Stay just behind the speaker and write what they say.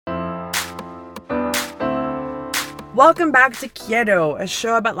Welcome back to QUIERO, a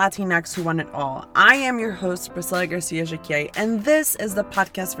show about Latinx who want it all. I am your host, Priscilla Garcia-Jaquier, and this is the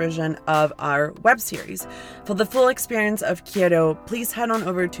podcast version of our web series. For the full experience of QUIERO, please head on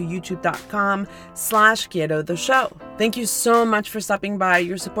over to youtube.com/QUIERO the show. Thank you so much for stopping by.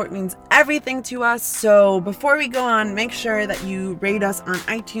 Your support means everything to us. So before we go on, make sure that you rate us on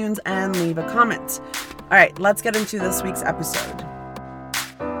iTunes and leave a comment. All right, let's get into this week's episode.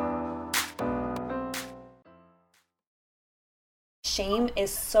 Shame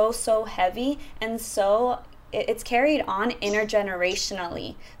is so heavy, and so it's carried on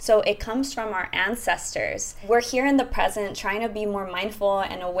intergenerationally. So it comes from our ancestors. We're here in the present trying to be more mindful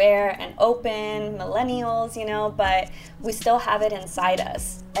and aware and open, millennials, but we still have it inside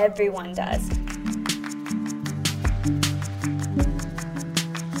us. Everyone does.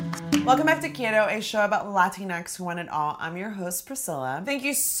 Welcome back to QUIERO, a show about Latinx who want it all. I'm your host, Priscilla. Thank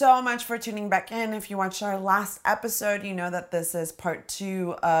you so much for tuning back in. If you watched our last episode, you know that this is part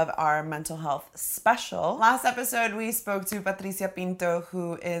 2 of our mental health special. Last episode, we spoke to Patricia Pinto,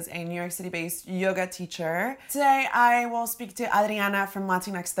 who is a New York City-based yoga teacher. Today, I will speak to Adriana from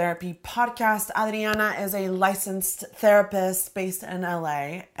LatinX Therapy Podcast. Adriana is a licensed therapist based in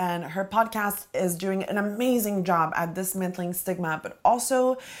LA, and her podcast is doing an amazing job at dismantling stigma, but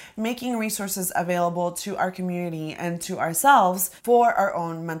also making resources available to our community and to ourselves for our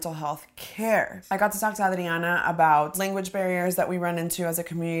own mental health care. I got to talk to Adriana about language barriers that we run into as a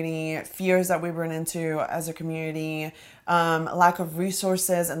community, fears that we run into as a community, lack of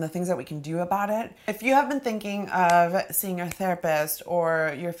resources and the things that we can do about it. If you have been thinking of seeing a therapist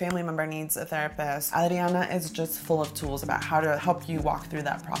or your family member needs a therapist, Adriana is just full of tools about how to help you walk through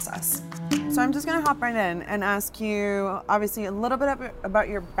that process. So I'm just going to hop right in and ask you, obviously, a little bit about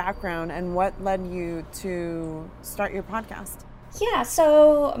your background and what led you to start your podcast. Yeah,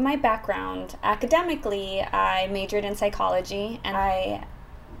 so my background, academically, I majored in psychology, and I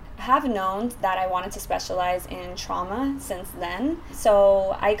have known that I wanted to specialize in trauma since then.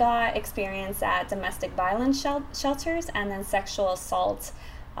 So I got experience at domestic violence shelters and then sexual assault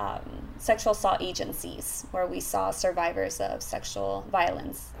agencies where we saw survivors of sexual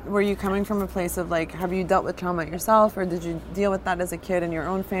violence. Were you coming from a place of have you dealt with trauma yourself, or did you deal with that as a kid in your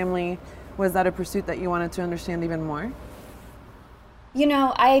own family? Was that a pursuit that you wanted to understand even more?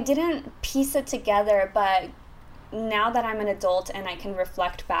 I didn't piece it together, but now that I'm an adult and I can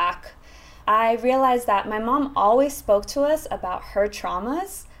reflect back, I realized that my mom always spoke to us about her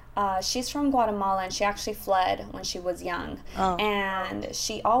traumas. She's from Guatemala, and she actually fled when she was young. Oh. And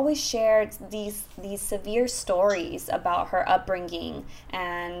she always shared these severe stories about her upbringing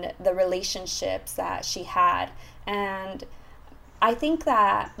and the relationships that she had. And I think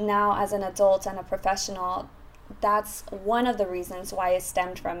that now as an adult and a professional, that's one of the reasons why it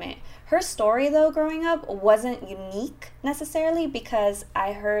stemmed from it. Her story, though, growing up wasn't unique necessarily, because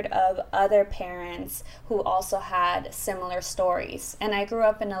I heard of other parents who also had similar stories. And I grew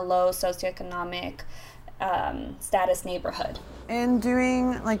up in a low socioeconomic status neighborhood. In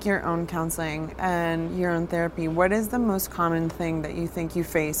doing your own counseling and your own therapy, what is the most common thing that you think you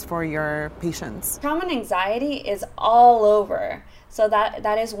face for your patients? Trauma and anxiety is all over. So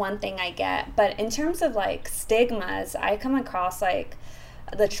that is one thing I get. But in terms of stigmas, I come across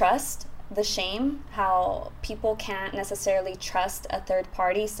the trust, the shame, how people can't necessarily trust a third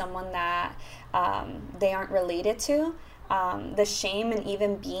party, someone that they aren't related to. The shame in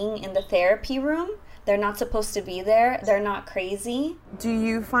even being in the therapy room. They're not supposed to be there. They're not crazy. Do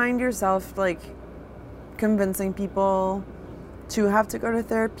you find yourself convincing people to have to go to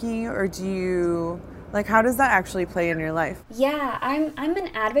therapy, or do you how does that actually play in your life? Yeah, I'm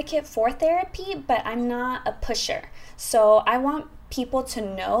an advocate for therapy, but I'm not a pusher. So I want people to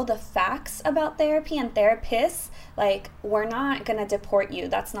know the facts about therapy and therapists. We're not going to deport you.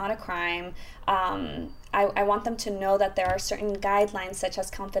 That's not a crime. I want them to know that there are certain guidelines such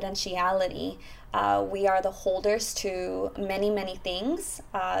as confidentiality. We are the holders to many things.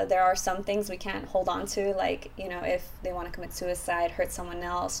 There are some things we can't hold on to, if they want to commit suicide, hurt someone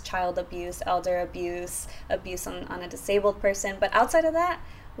else, child abuse, elder abuse, abuse on a disabled person. But outside of that,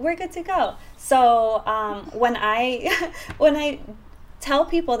 we're good to go. So when I tell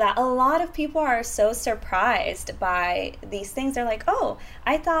people that, a lot of people are so surprised by these things. They're like, oh,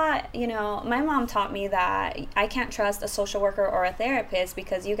 I thought, my mom taught me that I can't trust a social worker or a therapist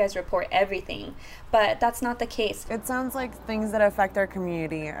because you guys report everything. But that's not the case. It sounds like things that affect our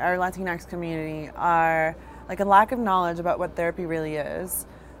community, our Latinx community, are a lack of knowledge about what therapy really is,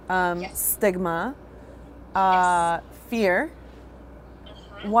 yes. Stigma, yes. Fear.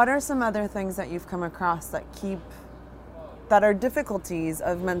 Mm-hmm. What are some other things that you've come across that are difficulties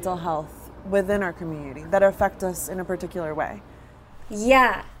of mental health within our community that affect us in a particular way?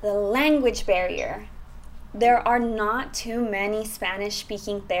 Yeah, the language barrier. There are not too many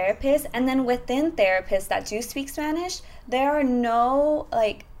Spanish-speaking therapists, and then within therapists that do speak Spanish, there are no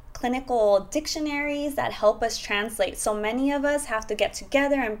clinical dictionaries that help us translate. So many of us have to get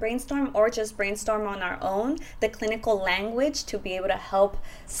together and brainstorm, or just brainstorm on our own the clinical language to be able to help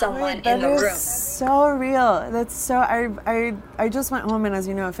someone in the room. That is so real. That's so. I just went home, and as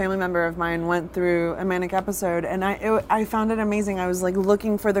you know, a family member of mine went through a manic episode, and I found it amazing. I was like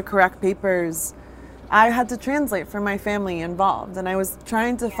looking for the correct papers. I had to translate for my family involved, and I was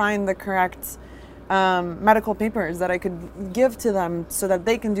trying to find the correct medical papers that I could give to them so that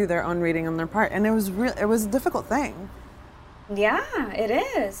they can do their own reading on their part. And it was a difficult thing. Yeah, it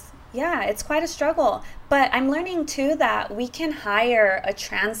is. Yeah, it's quite a struggle. But I'm learning too that we can hire a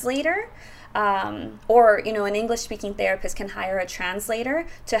translator, or an English-speaking therapist can hire a translator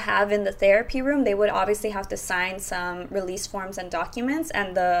to have in the therapy room. They would obviously have to sign some release forms and documents,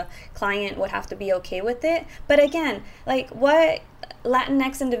 and the client would have to be okay with it. But again, what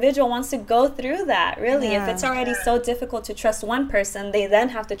Latinx individual wants to go through that, really? Yeah. If it's already so difficult to trust one person, they then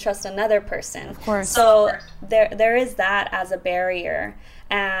have to trust another person. Of course. So there is that as a barrier.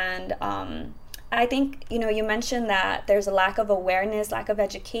 And I think, you mentioned that there's a lack of awareness, lack of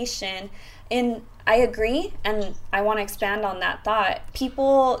education. I agree, and I want to expand on that thought.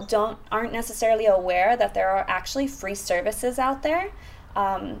 People aren't necessarily aware that there are actually free services out there.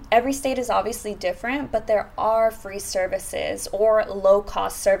 Every state is obviously different, but there are free services or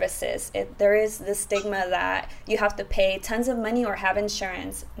low-cost services. There is this stigma that you have to pay tons of money or have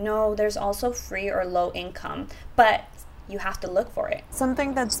insurance. No, there's also free or low income, but you have to look for it.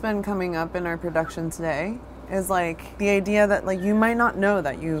 Something that's been coming up in our production today is the idea that you might not know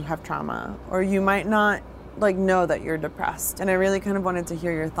that you have trauma, or you might not know that you're depressed. And I really kind of wanted to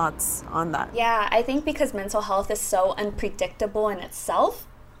hear your thoughts on that. Yeah, I think because mental health is so unpredictable in itself,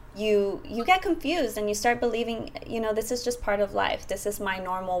 you get confused and you start believing, this is just part of life. This is my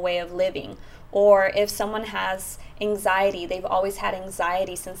normal way of living. Or if someone has anxiety, they've always had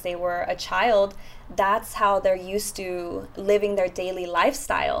anxiety since they were a child, that's how they're used to living their daily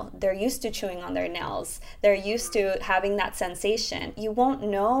lifestyle. They're used to chewing on their nails. They're used to having that sensation. You won't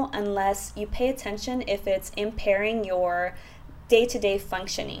know unless you pay attention if it's impairing your day-to-day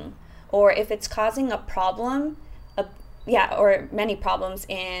functioning, or if it's causing a problem, or many problems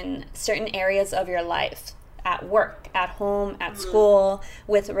in certain areas of your life. At work, at home, at school,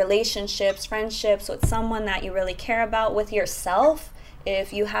 with relationships, friendships, with someone that you really care about, with yourself.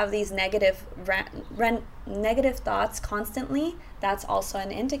 If you have these negative thoughts constantly, that's also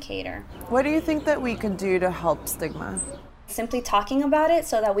an indicator. What do you think that we could do to help stigma? Simply talking about it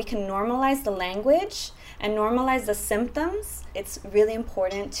so that we can normalize the language and normalize the symptoms. It's really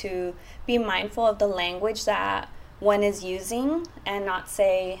important to be mindful of the language that one is using and not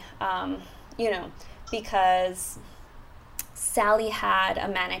say, because Sally had a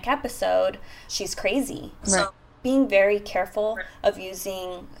manic episode, she's crazy. Right. So being very careful of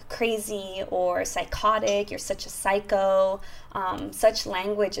using crazy or psychotic, you're such a psycho, such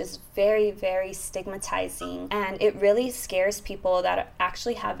language is very, very stigmatizing. And it really scares people that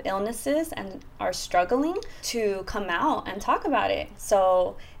actually have illnesses and are struggling to come out and talk about it.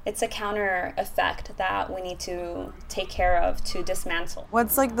 So it's a counter effect that we need to take care of to dismantle.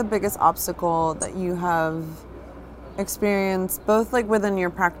 What's the biggest obstacle that you have experienced, both within your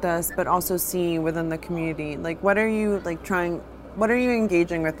practice, but also see within the community? What are you what are you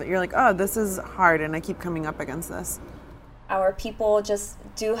engaging with that you're oh, this is hard and I keep coming up against this? Our people just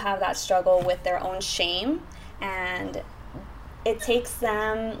do have that struggle with their own shame, and it takes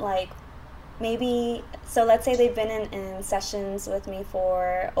them maybe, so let's say they've been in sessions with me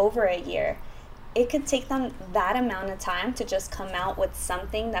for over a year. It could take them that amount of time to just come out with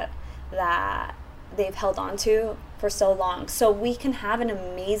something that they've held on to for so long. So we can have an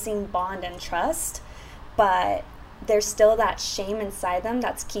amazing bond and trust, but there's still that shame inside them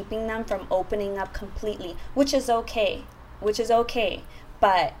that's keeping them from opening up completely, which is okay,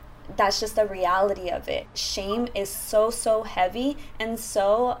 but that's just the reality of it. Shame is so heavy, and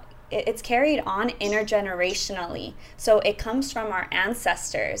so it's carried on intergenerationally. So it comes from our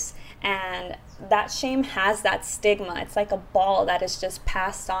ancestors, and that shame has that stigma. It's like a ball that is just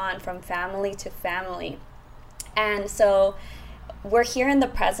passed on from family to family. And so we're here in the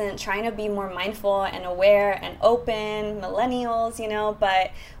present trying to be more mindful and aware and open, millennials,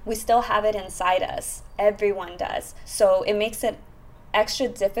 but we still have it inside us. Everyone does. So it makes it extra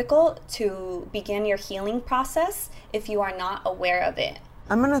difficult to begin your healing process if you are not aware of it.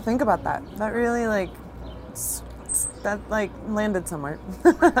 I'm going to think about that. That really that like landed somewhere.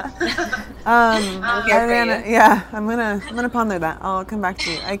 I'm here for you. Yeah, I'm gonna ponder that. I'll come back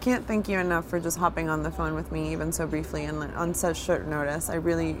to you. I can't thank you enough for just hopping on the phone with me, even so briefly and on such short notice. I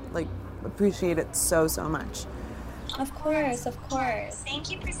really appreciate it so much. Of course. Thank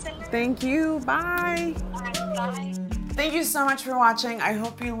you, Priscilla. Thank you. Bye. Bye. Thank you so much for watching. I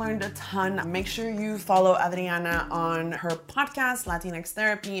hope you learned a ton. Make sure you follow Adriana on her podcast, LatinX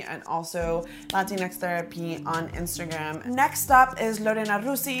Therapy, and also LatinX Therapy on Instagram. Next up is Lorena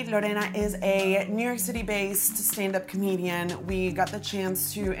Rusi. Lorena is a New York City-based stand-up comedian. We got the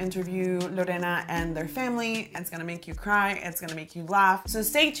chance to interview Lorena and their family. It's gonna make you cry. It's gonna make you laugh. So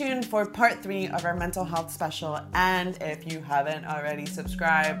stay tuned for part 3 of our mental health special. And if you haven't already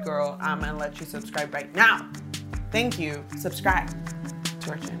subscribed, girl, I'm gonna let you subscribe right now. Thank you. Subscribe to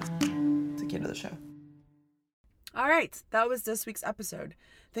our channel. It's a key to the show. All right, that was this week's episode.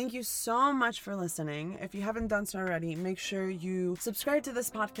 Thank you so much for listening. If you haven't done so already, make sure you subscribe to this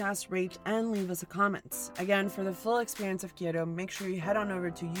podcast, rate, and leave us a comment. Again, for the full experience of QUIERO, make sure you head on over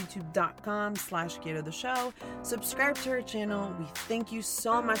to youtube.com/QUIERO the show. Subscribe to our channel. We thank you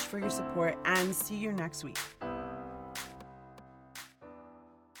so much for your support and see you next week.